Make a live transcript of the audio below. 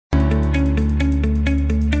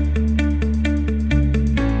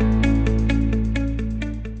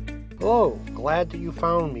glad that you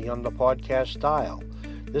found me on the podcast dial.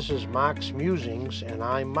 This is Mark's Musings, and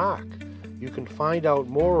I'm Mark. You can find out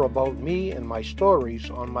more about me and my stories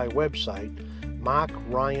on my website,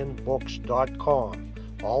 markryanbooks.com,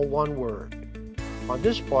 all one word. On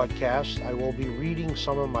this podcast, I will be reading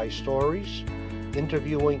some of my stories,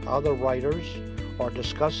 interviewing other writers, or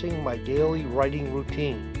discussing my daily writing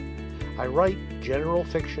routine. I write general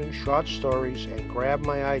fiction short stories and grab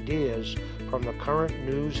my ideas from the current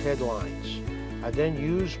news headlines. I then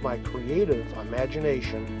use my creative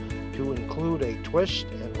imagination to include a twist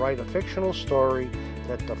and write a fictional story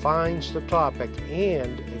that defines the topic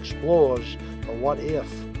and explores the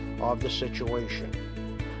what-if of the situation.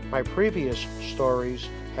 My previous stories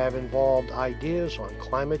have involved ideas on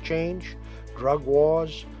climate change, drug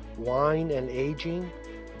wars, wine and aging,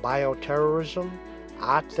 bioterrorism,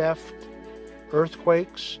 art theft,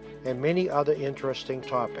 earthquakes, and many other interesting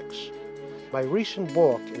topics. My recent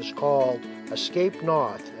book is called Escape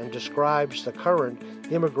North and describes the current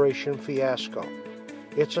immigration fiasco.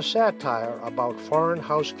 It's a satire about foreign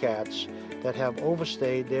house cats that have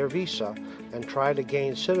overstayed their visa and try to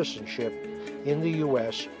gain citizenship in the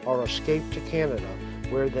U.S. or escape to Canada,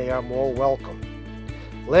 where they are more welcome.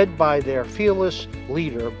 Led by their fearless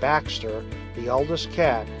leader, Baxter, the eldest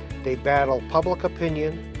cat, they battle public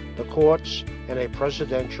opinion, the courts, and a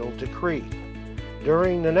presidential decree.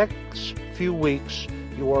 During the next few weeks,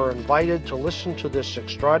 you are invited to listen to this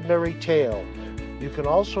extraordinary tale. You can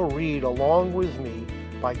also read along with me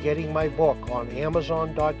by getting my book on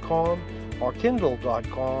Amazon.com or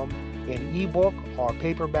Kindle.com in ebook or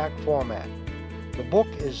paperback format. The book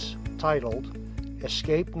is titled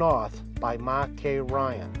Escape North by Mark K.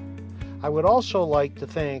 Ryan. I would also like to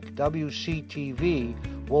thank WCTV,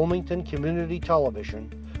 Wilmington Community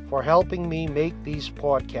Television, for helping me make these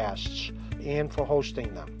podcasts and for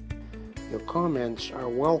hosting them. Your comments are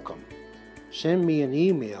welcome. Send me an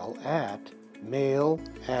email at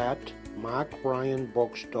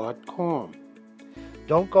mail@markryanbooks.com.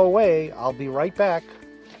 Don't go away, I'll be right back.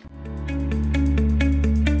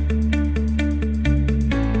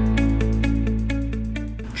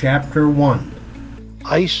 Chapter 1.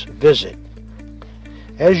 Ice Visit.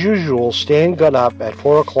 As usual, Stan got up at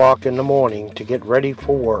 4 o'clock in the morning to get ready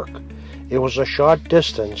for work. It was a short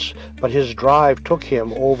distance, but his drive took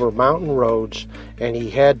him over mountain roads, and he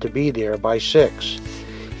had to be there by 6.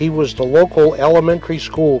 He was the local elementary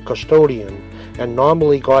school custodian and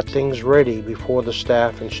normally got things ready before the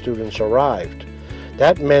staff and students arrived.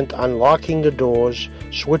 That meant unlocking the doors,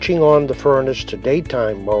 switching on the furnace to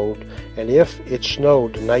daytime mode, and if it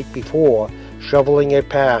snowed the night before, shoveling a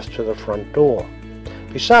path to the front door.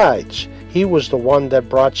 Besides, he was the one that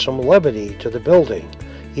brought some levity to the building,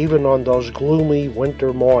 even on those gloomy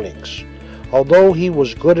winter mornings. Although he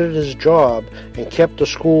was good at his job and kept the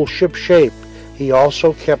school ship-shape, he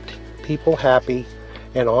also kept people happy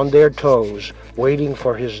and on their toes, waiting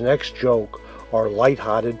for his next joke or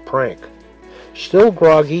light-hearted prank. Still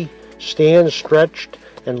groggy, Stan stretched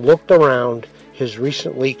and looked around his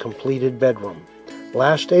recently completed bedroom.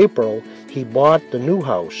 Last April, he bought the new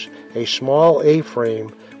house, a small A-frame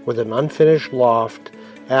with an unfinished loft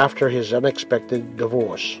after his unexpected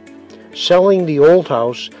divorce. Selling the old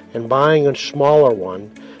house and buying a smaller one,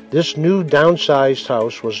 this new downsized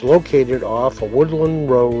house was located off a woodland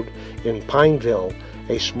road in Pineville,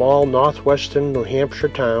 a small northwestern New Hampshire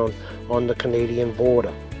town on the Canadian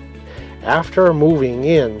border. After moving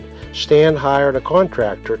in, Stan hired a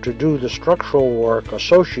contractor to do the structural work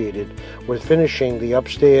associated with finishing the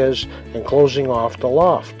upstairs and closing off the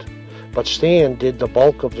loft. But Stan did the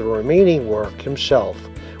bulk of the remaining work himself,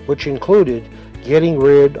 which included getting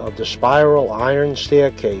rid of the spiral iron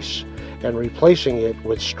staircase and replacing it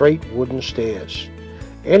with straight wooden stairs.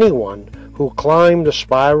 Anyone who climbed the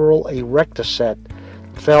spiral erector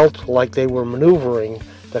felt like they were maneuvering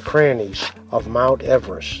the crannies of Mount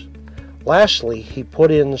Everest. Lastly, he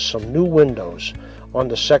put in some new windows on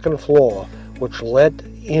the second floor, which let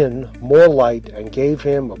in more light and gave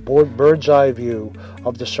him a bird's-eye view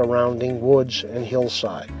of the surrounding woods and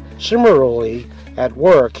hillside. Similarly, at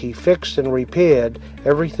work, he fixed and repaired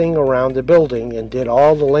everything around the building and did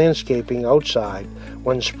all the landscaping outside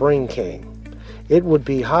when spring came. It would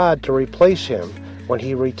be hard to replace him when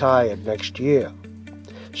he retired next year.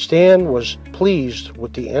 Stan was pleased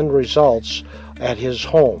with the end results at his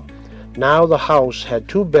home. Now the house had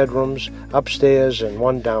 2 bedrooms upstairs and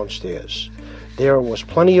 1 downstairs. There was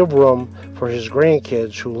plenty of room for his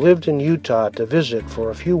grandkids who lived in Utah to visit for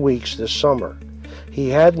a few weeks this summer. He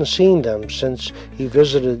hadn't seen them since he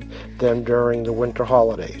visited them during the winter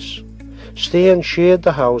holidays. Stan shared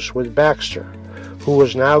the house with Baxter, who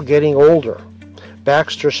was now getting older.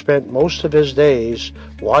 Baxter spent most of his days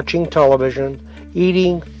watching television,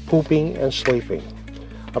 eating, pooping, and sleeping.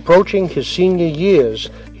 Approaching his senior years,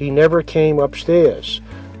 he never came upstairs.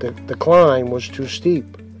 The climb was too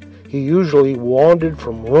steep. He usually wandered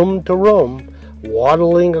from room to room,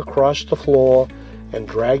 waddling across the floor and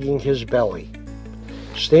dragging his belly.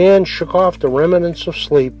 Stan shook off the remnants of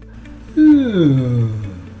sleep,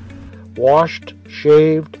 washed,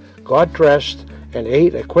 shaved, got dressed, and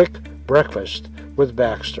ate a quick breakfast with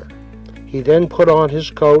Baxter. He then put on his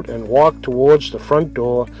coat and walked towards the front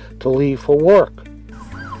door to leave for work.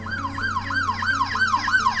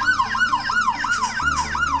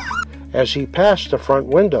 As he passed the front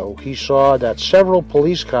window, he saw that several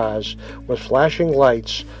police cars with flashing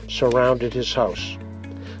lights surrounded his house.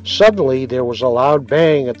 Suddenly, there was a loud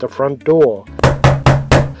bang at the front door,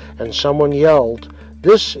 and someone yelled,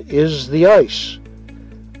 "This is the ice.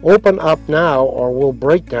 Open up now or we'll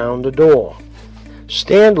break down the door."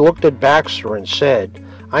 Stan looked at Baxter and said,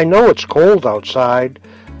 "I know it's cold outside,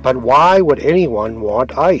 but why would anyone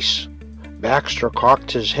want ice?" Baxter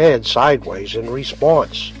cocked his head sideways in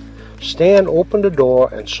response. Stan opened the door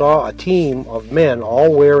and saw a team of men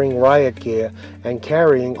all wearing riot gear and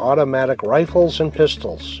carrying automatic rifles and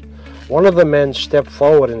pistols. One of the men stepped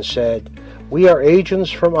forward and said, "We are agents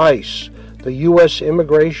from ICE, the U.S.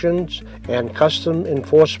 Immigration and Customs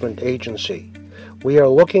Enforcement Agency. We are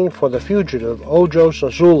looking for the fugitive Ojos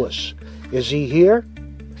Azulis. Is he here?"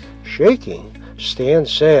 Shaking, Stan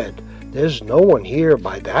said, "There's no one here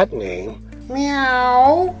by that name."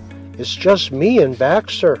 "Meow. It's just me and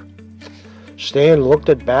Baxter." Stan looked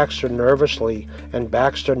at Baxter nervously, and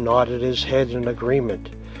Baxter nodded his head in agreement.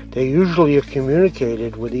 They usually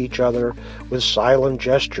communicated with each other with silent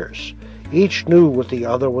gestures. Each knew what the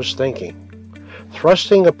other was thinking.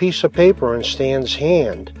 Thrusting a piece of paper in Stan's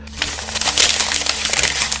hand,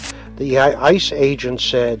 the ICE agent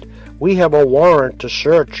said, "We have a warrant to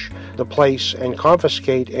search the place and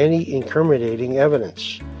confiscate any incriminating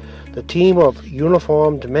evidence." The team of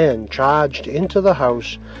uniformed men charged into the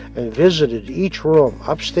house and visited each room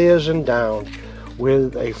upstairs and down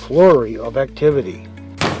with a flurry of activity.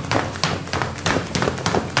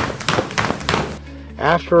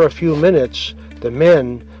 After a few minutes, the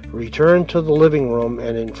men returned to the living room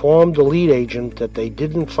and informed the lead agent that they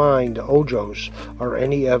didn't find Ojos or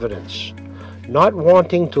any evidence. Not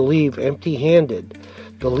wanting to leave empty-handed,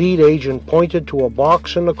 the lead agent pointed to a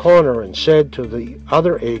box in the corner and said to the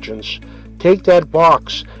other agents, "Take that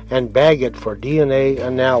box and bag it for DNA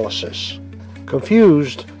analysis."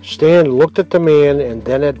 Confused, Stan looked at the man and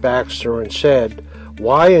then at Baxter and said,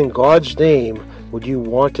 "Why in God's name would you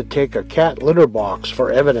want to take a cat litter box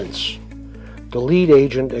for evidence?" The lead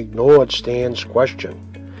agent ignored Stan's question.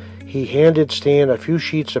 He handed Stan a few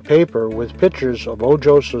sheets of paper with pictures of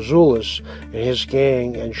Ojos Azulis and his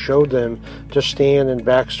gang and showed them to Stan and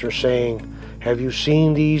Baxter, saying, "Have you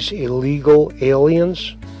seen these illegal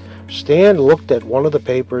aliens?" Stan looked at one of the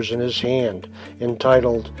papers in his hand,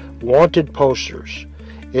 entitled Wanted Posters.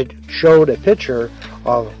 It showed a picture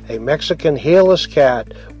of a Mexican hairless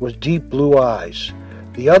cat with deep blue eyes.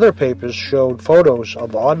 The other papers showed photos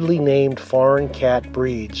of oddly named foreign cat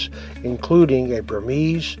breeds, including a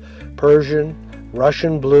Burmese, Persian,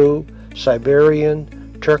 Russian Blue, Siberian,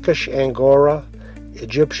 Turkish Angora,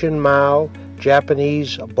 Egyptian Mau,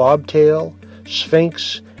 Japanese Bobtail,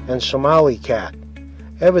 Sphinx, and Somali cat.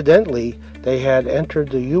 Evidently, they had entered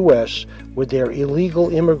the U.S. with their illegal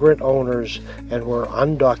immigrant owners and were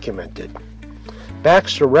undocumented.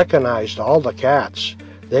 Baxter recognized all the cats.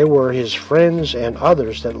 They were his friends and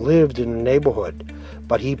others that lived in the neighborhood,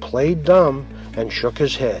 but he played dumb and shook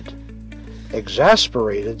his head.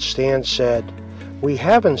 Exasperated, Stan said, "We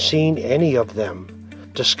haven't seen any of them."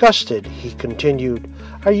 Disgusted, he continued,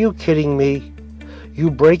 "Are you kidding me? You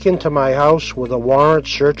break into my house with a warrant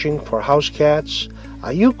searching for house cats?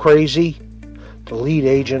 Are you crazy?" The lead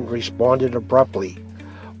agent responded abruptly,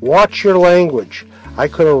 "Watch your language. I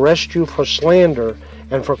could arrest you for slander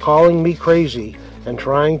and for calling me crazy and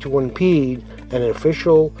trying to impede an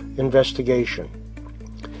official investigation.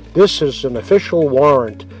 This is an official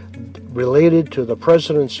warrant related to the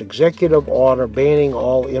President's executive order banning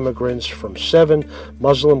all immigrants from 7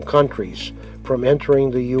 Muslim countries from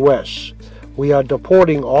entering the U.S. We are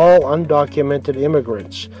deporting all undocumented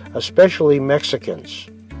immigrants, especially Mexicans.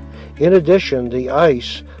 In addition, the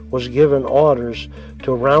ICE was given orders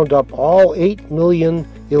to round up all 8 million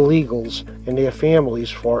illegals and their families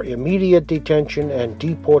for immediate detention and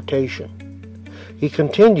deportation." He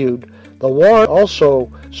continued, "The warrant also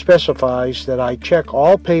specifies that I check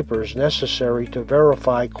all papers necessary to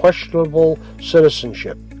verify questionable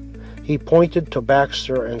citizenship." He pointed to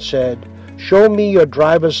Baxter and said, Show me your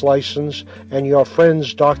driver's license and your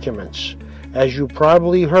friend's documents. As you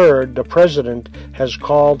probably heard, the president has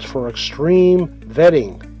called for extreme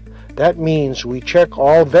vetting. That means we check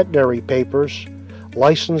all veterinary papers,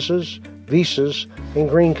 licenses, visas, and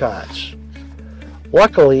green cards.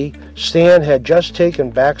 Luckily, Stan had just taken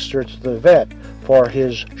Baxter to the vet for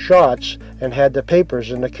his shots and had the papers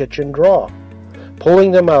in the kitchen drawer.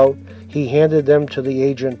 Pulling them out, he handed them to the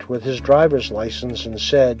agent with his driver's license and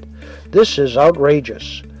said, "This is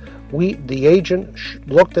outrageous." The agent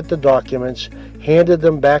looked at the documents, handed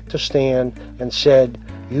them back to Stan, and said,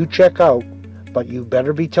 "You check out, but you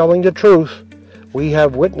better be telling the truth. We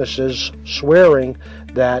have witnesses swearing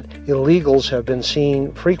that illegals have been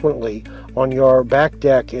seen frequently on your back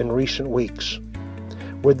deck in recent weeks."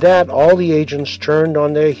 With that, all the agents turned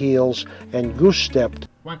on their heels and goose-stepped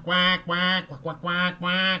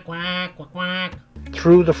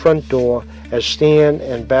through the front door as Stan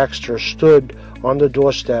and Baxter stood on the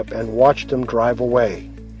doorstep and watched them drive away.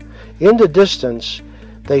 In the distance,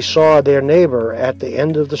 they saw their neighbor at the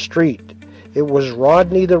end of the street. It was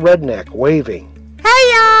Rodney the redneck waving.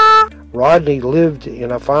 Hiya! Rodney lived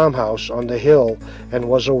in a farmhouse on the hill and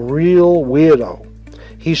was a real weirdo.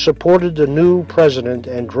 He supported the new president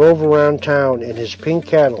and drove around town in his pink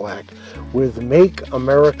Cadillac with "Make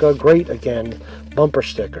America Great Again" bumper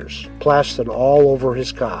stickers plastered all over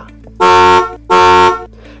his car.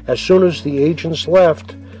 As soon as the agents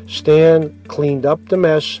left, Stan cleaned up the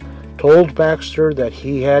mess, told Baxter that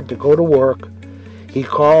he had to go to work. He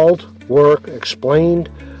called work, explained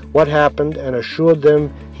what happened, and assured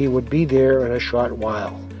them he would be there in a short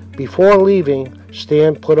while. Before leaving,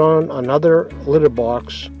 Stan put on another litter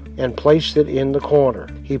box and placed it in the corner.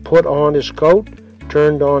 He put on his coat,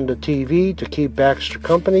 turned on the TV to keep Baxter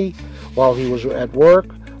company while he was at work,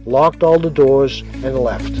 locked all the doors, and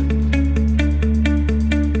left.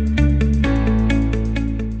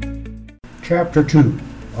 Chapter 2.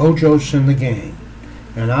 Ojos and the Gang.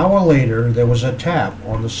 An hour later, there was a tap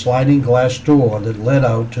on the sliding glass door that led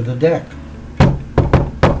out to the deck.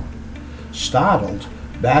 Startled,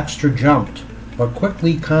 Baxter jumped, but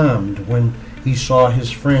quickly calmed when he saw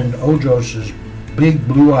his friend Ojos's big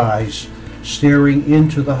blue eyes staring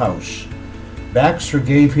into the house. Baxter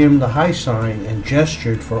gave him the high sign and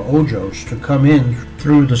gestured for Ojos to come in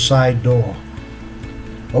through the side door.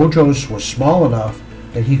 Ojos was small enough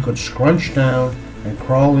that he could scrunch down and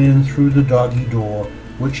crawl in through the doggy door,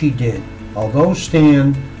 which he did. Although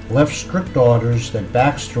Stan left strict orders that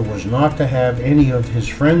Baxter was not to have any of his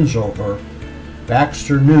friends over,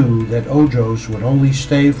 Baxter knew that Ojos would only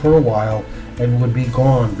stay for a while and would be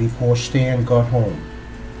gone before Stan got home.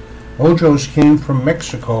 Ojos came from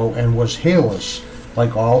Mexico and was hairless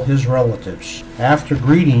like all his relatives. After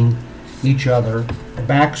greeting each other,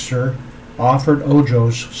 Baxter offered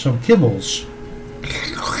Ojos some kibbles.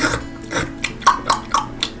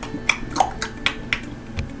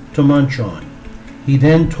 To munch on. He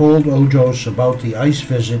then told Ojos about the ICE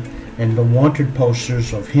visit and the wanted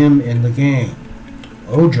posters of him and the gang.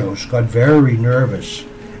 Ojos got very nervous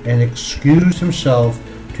and excused himself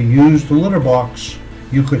to use the litter box.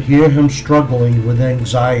 You could hear him struggling with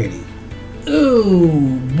anxiety.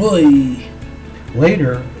 Oh, boy.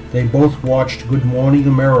 Later, they both watched Good Morning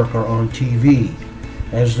America on TV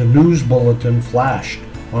as the news bulletin flashed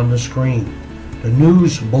on the screen. The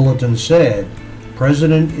news bulletin said,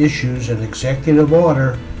 "President issues an executive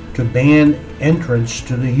order to ban entrance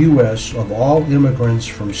to the U.S. of all immigrants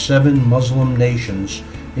from 7 Muslim nations,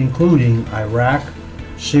 including Iraq,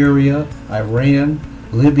 Syria, Iran,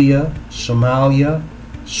 Libya, Somalia,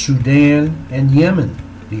 Sudan, and Yemen."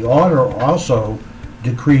 The order also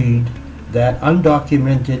decreed that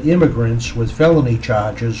undocumented immigrants with felony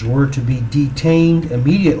charges were to be detained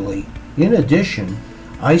immediately. In addition,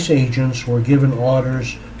 ICE agents were given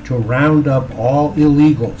orders to round up all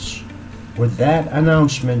illegals. With that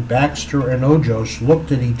announcement, Baxter and Ojos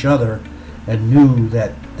looked at each other and knew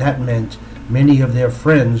that that meant many of their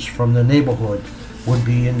friends from the neighborhood would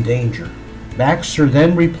be in danger. Baxter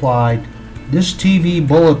then replied, "This TV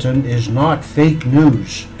bulletin is not fake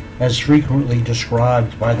news, as frequently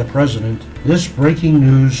described by the president. This breaking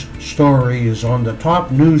news story is on the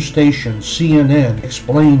top news station CNN,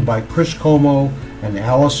 explained by Chris Como and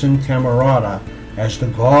Allison Camerata as the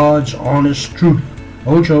God's honest truth."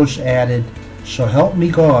 Ojos added, "So help me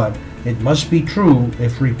God, it must be true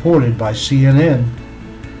if reported by CNN.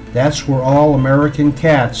 That's where all American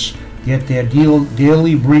cats get their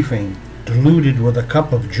daily briefing, diluted with a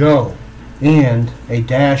cup of joe and a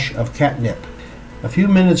dash of catnip." A few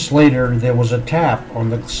minutes later, there was a tap on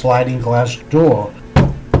the sliding glass door,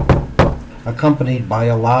 accompanied by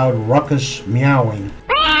a loud ruckus meowing.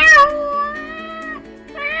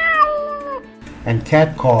 and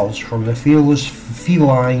catcalls from the fearless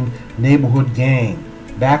feline neighborhood gang.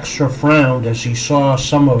 Baxter frowned as he saw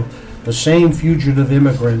some of the same fugitive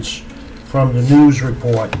immigrants from the news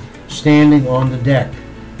report standing on the deck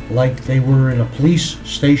like they were in a police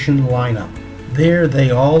station lineup. There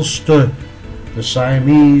they all stood, the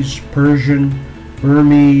Siamese, Persian,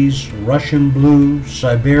 Burmese, Russian Blue,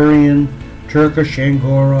 Siberian, Turkish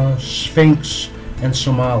Angora, Sphinx, and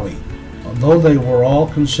Somali. Although they were all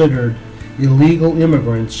considered illegal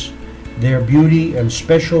immigrants, their beauty and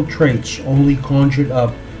special traits only conjured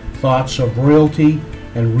up thoughts of royalty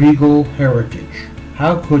and regal heritage.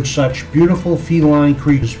 How could such beautiful feline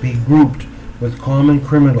creatures be grouped with common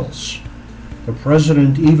criminals? The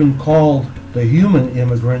president even called the human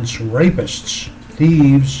immigrants rapists,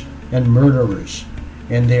 thieves, and murderers,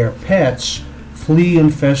 and their pets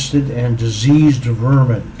flea-infested and diseased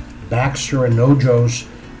vermin. Baxter and Nojos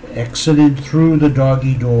exited through the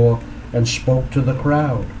doggy door and spoke to the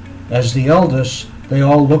crowd. As the eldest, they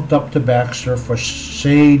all looked up to Baxter for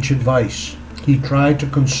sage advice. He tried to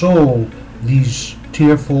console these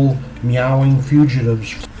tearful, meowing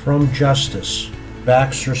fugitives from justice.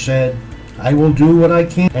 Baxter said, "I will do what I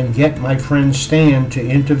can and get my friend Stan to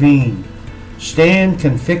intervene. Stan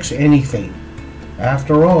can fix anything.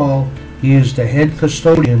 After all, he is the head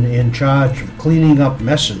custodian in charge of cleaning up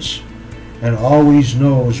messes and always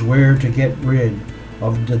knows where to get rid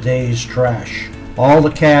of the day's trash." All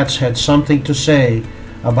the cats had something to say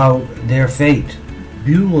about their fate.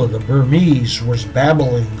 Beulah the Burmese was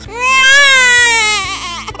babbling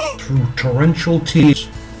through torrential tears.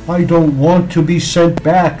 "I don't want to be sent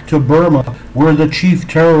back to Burma, where the chief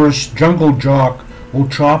terrorist Jungle Jock will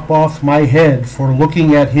chop off my head for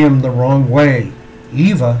looking at him the wrong way."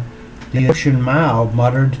 Eva, the Egyptian Mao,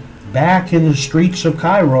 muttered, "Back in the streets of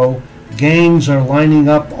Cairo, gangs are lining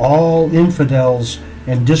up all infidels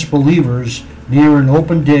and disbelievers near an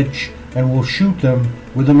open ditch and will shoot them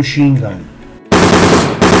with a machine gun.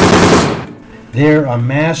 There are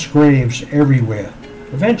mass graves everywhere."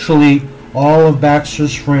 Eventually, all of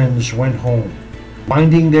Baxter's friends went home,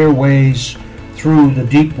 winding their ways through the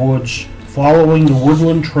deep woods, following the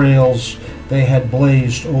woodland trails they had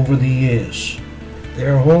blazed over the years.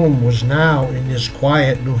 Their home was now in this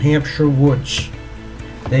quiet New Hampshire woods.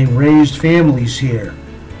 They raised families here,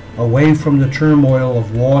 away from the turmoil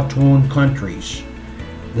of war-torn countries.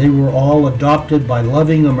 They were all adopted by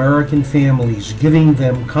loving American families, giving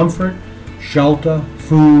them comfort, shelter,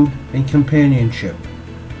 food, and companionship.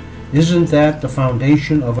 Isn't that the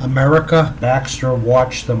foundation of America? Baxter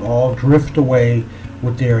watched them all drift away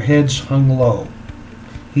with their heads hung low.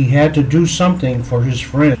 He had to do something for his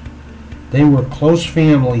friend. They were close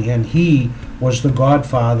family, and he was the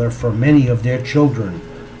godfather for many of their children,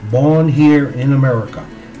 born here in America.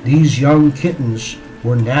 These young kittens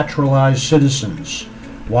were naturalized citizens,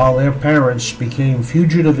 while their parents became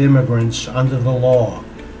fugitive immigrants under the law,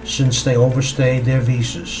 since they overstayed their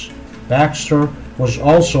visas. Baxter was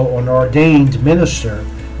also an ordained minister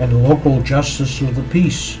and local justice of the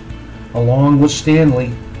peace. Along with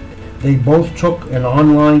Stanley, they both took an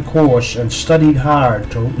online course and studied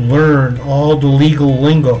hard to learn all the legal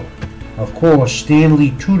lingo. Of course,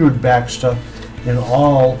 Stanley tutored Baxter in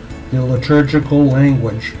all the liturgical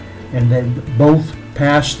language, and they both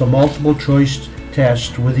passed the multiple choice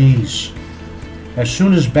test with ease. As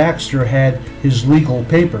soon as Baxter had his legal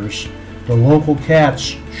papers, the local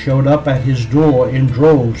cats showed up at his door in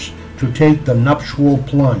droves to take the nuptial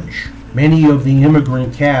plunge. Many of the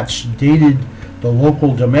immigrant cats dated the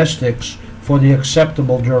local domestics for the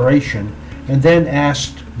acceptable duration and then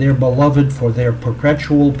asked their beloved for their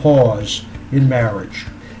perpetual pause in marriage.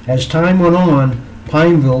 As time went on,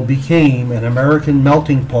 Pineville became an American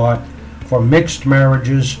melting pot for mixed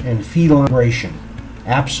marriages and feline migration,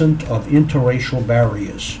 absent of interracial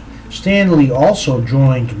barriers. Stanley also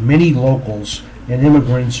joined many locals and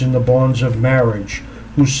immigrants in the bonds of marriage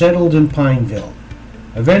who settled in Pineville.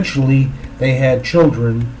 Eventually, they had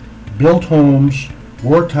children, built homes,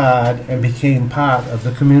 worked hard, and became part of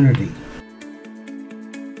the community.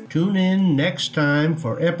 Tune in next time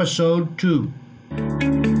for episode 2.